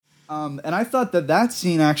And I thought that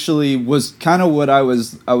scene actually was kind of what I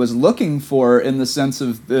was looking for, in the sense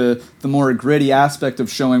of the more gritty aspect of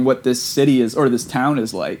showing what this city is, or this town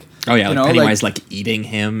is like. Oh yeah, like Pennywise like eating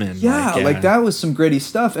him, and like that was some gritty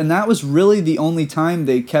stuff, and that was really the only time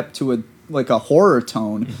they kept to a horror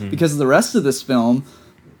tone, because the rest of this film,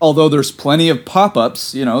 although there's plenty of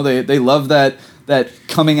pop-ups, they love that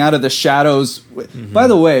coming out of the shadows. By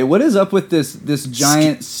the way, what is up with this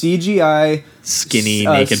giant CGI skinny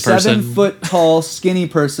naked person, 7 foot tall skinny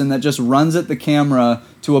person that just runs at the camera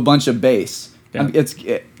to a bunch of bass?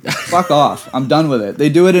 Yeah. Fuck off. I'm done with it. They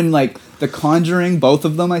do it in like The Conjuring, both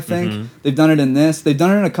of them, I think. They've done it in this. They've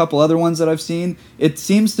done it in a couple other ones that I've seen. It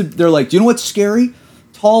seems they're like, do you know what's scary?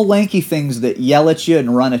 Tall, lanky things that yell at you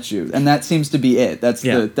and run at you, and that seems to be it. That's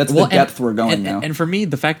the depth we're going now. And for me,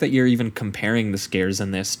 the fact that you're even comparing the scares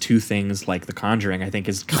in this to things like The Conjuring, I think,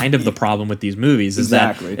 is kind of the problem with these movies. Is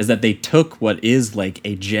that they took what is like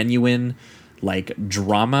a genuine like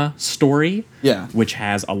drama story, which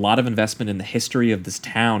has a lot of investment in the history of this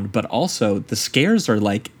town, but also the scares are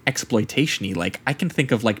like exploitation-y. Like I can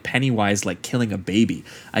think of like Pennywise like killing a baby.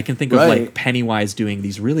 I can think of like Pennywise doing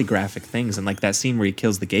these really graphic things, and like that scene where he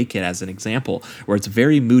kills the gay kid as an example, where it's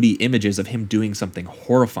very moody images of him doing something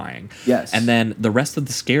horrifying. Yes. And then the rest of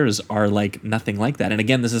the scares are like nothing like that. And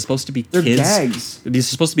again, this is supposed to be they're kids. Gags. These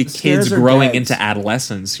are supposed to be kids growing into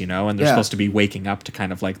adolescence, and they're supposed to be waking up to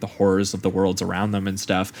kind of like the horrors of the worlds around them and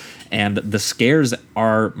stuff. And the scares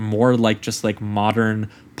are more like just like modern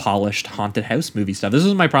polished haunted house movie stuff. This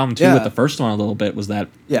was my problem too with the first one a little bit, was that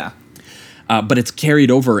but it's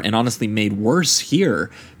carried over and honestly made worse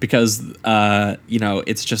here because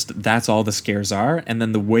it's just that's all the scares are, and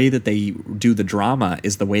then the way that they do the drama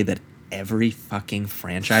is the way that every fucking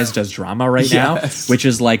franchise does drama right now, which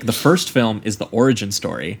is like the first film is the origin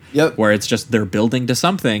story, where it's just they're building to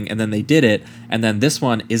something and then they did it, and then this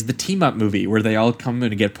one is the team up movie where they all come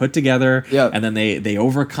and get put together, and then they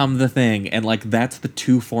overcome the thing, and like that's the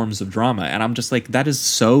two forms of drama, and I'm just like, that is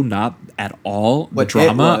so not at all the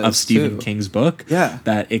drama of Stephen King's book,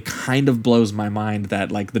 that it kind of blows my mind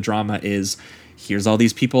that like the drama is, here's all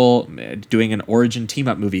these people doing an origin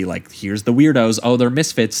team-up movie. Like, here's the weirdos. Oh, they're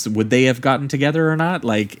misfits. Would they have gotten together or not?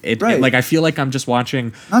 Like, like I feel like I'm just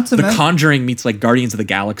watching The Conjuring meets like Guardians of the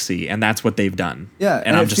Galaxy, and that's what they've done. Yeah,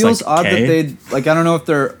 and I'm just feels odd that they'd like. I don't know if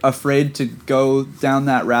they're afraid to go down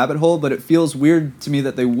that rabbit hole, but it feels weird to me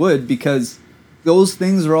that they would, because those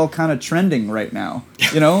things are all kind of trending right now.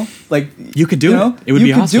 Like you could do it. It would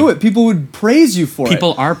be awesome. You could do it. People would praise you for it.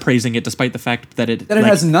 People are praising it despite the fact that it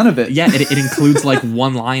has none of it. Yeah, it includes like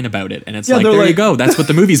one line about it, and it's like, there you go. That's what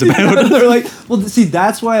the movie's about. They're like, well, see,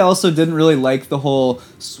 that's why I also didn't really like the whole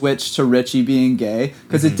switch to Richie being gay,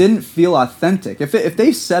 because it didn't feel authentic. If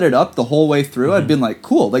they set it up the whole way through, I'd been like,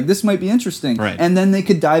 cool, like this might be interesting. Right. And then they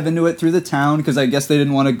could dive into it through the town, because I guess they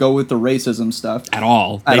didn't want to go with the racism stuff at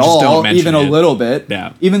all. They just don't mention even a little bit.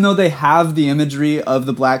 Yeah. Even though they have the imagery of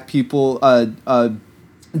the black people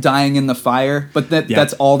dying in the fire, but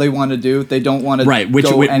that's all they want to do. They don't want to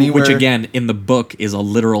go anywhere. Which again, in the book, is a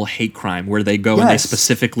literal hate crime where they go and they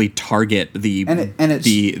specifically target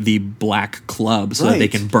the black club so that they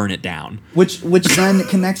can burn it down. Which then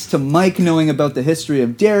connects to Mike knowing about the history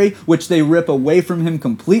of Derry, which they rip away from him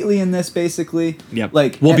completely in this, basically. Yep.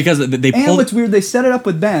 Because they pulled. And what's weird, they set it up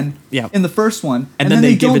with Ben in the first one, and then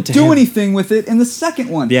they give it to him. Anything with it in the second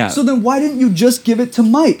one. Yeah. So then why didn't you just give it to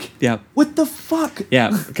Mike? Yeah. What the fuck?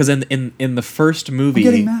 Yeah. Because in the first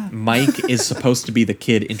movie, Mike is supposed to be the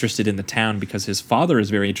kid interested in the town because his father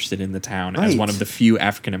is very interested in the town as one of the few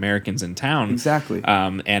African Americans in town. Exactly.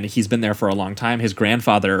 And he's been there for a long time. His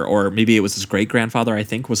grandfather, or maybe it was his great grandfather, I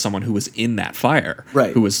think, was someone who was in that fire,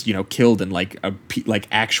 who was killed in like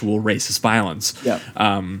actual racist violence. Yeah.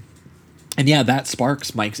 And that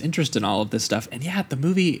sparks Mike's interest in all of this stuff. And the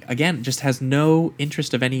movie again just has no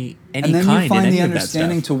interest of any kind. And then you find in the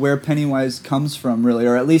understanding to where Pennywise comes from, really,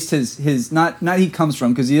 or at least his not he comes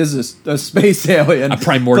from, because he is a space alien, a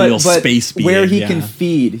primordial space being, where he can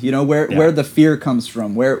feed. Where the fear comes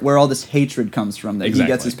from, where all this hatred comes from that he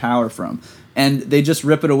gets his power from, and they just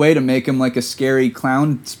rip it away to make him like a scary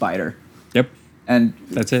clown spider. Yep. And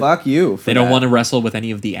that's it. Fuck you. They don't want to wrestle with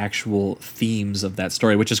any of the actual themes of that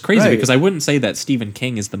story, which is crazy because I wouldn't say that Stephen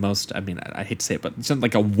King is the most. I mean, I hate to say it, but he's not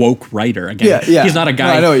like a woke writer. Again, he's not a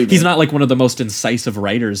guy. No, he's not like one of the most incisive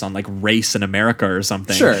writers on like race in America or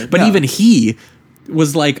something. Sure, but even he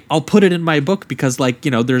was like, I'll put it in my book because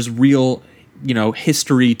there's real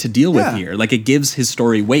history to deal with here. Like, it gives his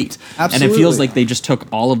story weight. Absolutely. And it feels like they just took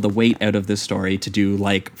all of the weight out of this story to do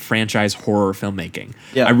like franchise horror filmmaking.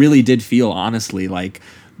 Yeah. I really did feel honestly like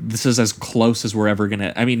this is as close as we're ever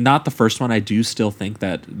gonna. I mean, not the first one. I do still think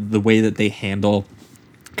that the way that they handle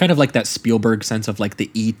kind of like that Spielberg sense of like the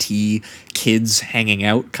E.T. kids hanging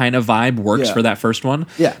out kind of vibe works for that first one.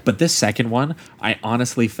 Yeah. But this second one, I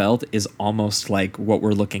honestly felt is almost like what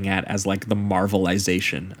we're looking at as like the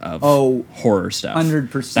Marvelization of horror stuff.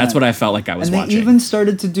 100%. That's what I felt like I was watching. And they even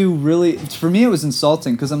started to do really, for me it was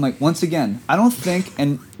insulting because I'm like, once again, I don't think,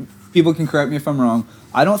 and people can correct me if I'm wrong,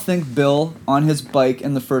 I don't think Bill on his bike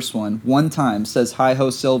in the first one time says "Hi ho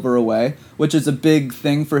Silver away," which is a big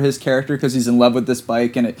thing for his character because he's in love with this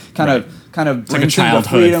bike and it kind of brings him to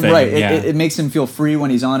freedom. Thing, right, yeah. it makes him feel free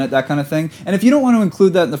when he's on it, that kind of thing. And if you don't want to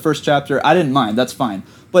include that in the first chapter, I didn't mind. That's fine.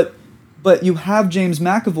 But you have James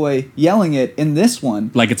McAvoy yelling it in this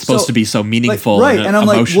one. Like it's supposed to be so meaningful, right? And I'm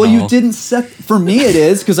emotional. like, well, you didn't set. For me, it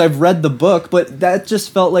is because I've read the book, but that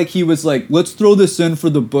just felt like he was like, let's throw this in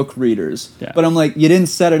for the book readers. Yeah. But I'm like, you didn't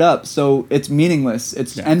set it up, so it's meaningless.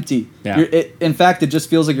 It's empty. Yeah. In fact, it just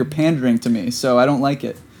feels like you're pandering to me, so I don't like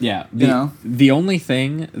it. Yeah. The only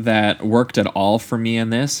thing that worked at all for me in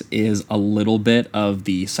this is a little bit of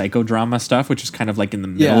the psychodrama stuff, which is kind of like in the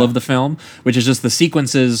middle of the film, which is just the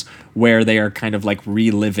sequences where they are kind of like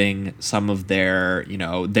reliving some of their,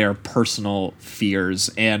 their personal fears.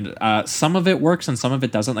 And some of it works and some of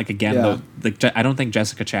it doesn't. Like, again, I don't think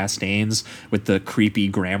Jessica Chastain's with the creepy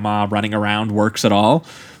grandma running around works at all.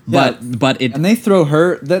 But it... And they throw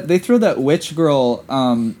that witch girl...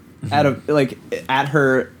 at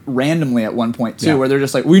her randomly at one point too, where they're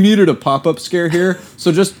just like, we needed a pop-up scare here,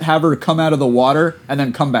 so just have her come out of the water and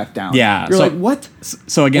then come back down. Yeah, you're like, what?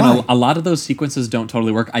 So again, a lot of those sequences don't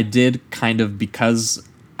totally work. I did kind of, because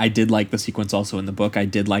I did like the sequence also in the book. I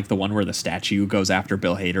did like the one where the statue goes after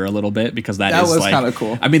Bill Hader a little bit because that was like, kind of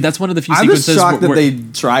cool. I mean, that's one of the few sequences. I was shocked that they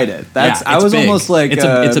tried it. I was big. Almost like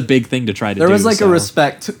it's a big thing to try to do. There was like a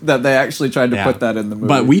respect that they actually tried to put that in the movie.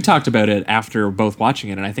 But we talked about it after both watching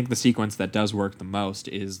it, and I think the sequence that does work the most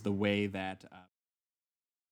is the way that.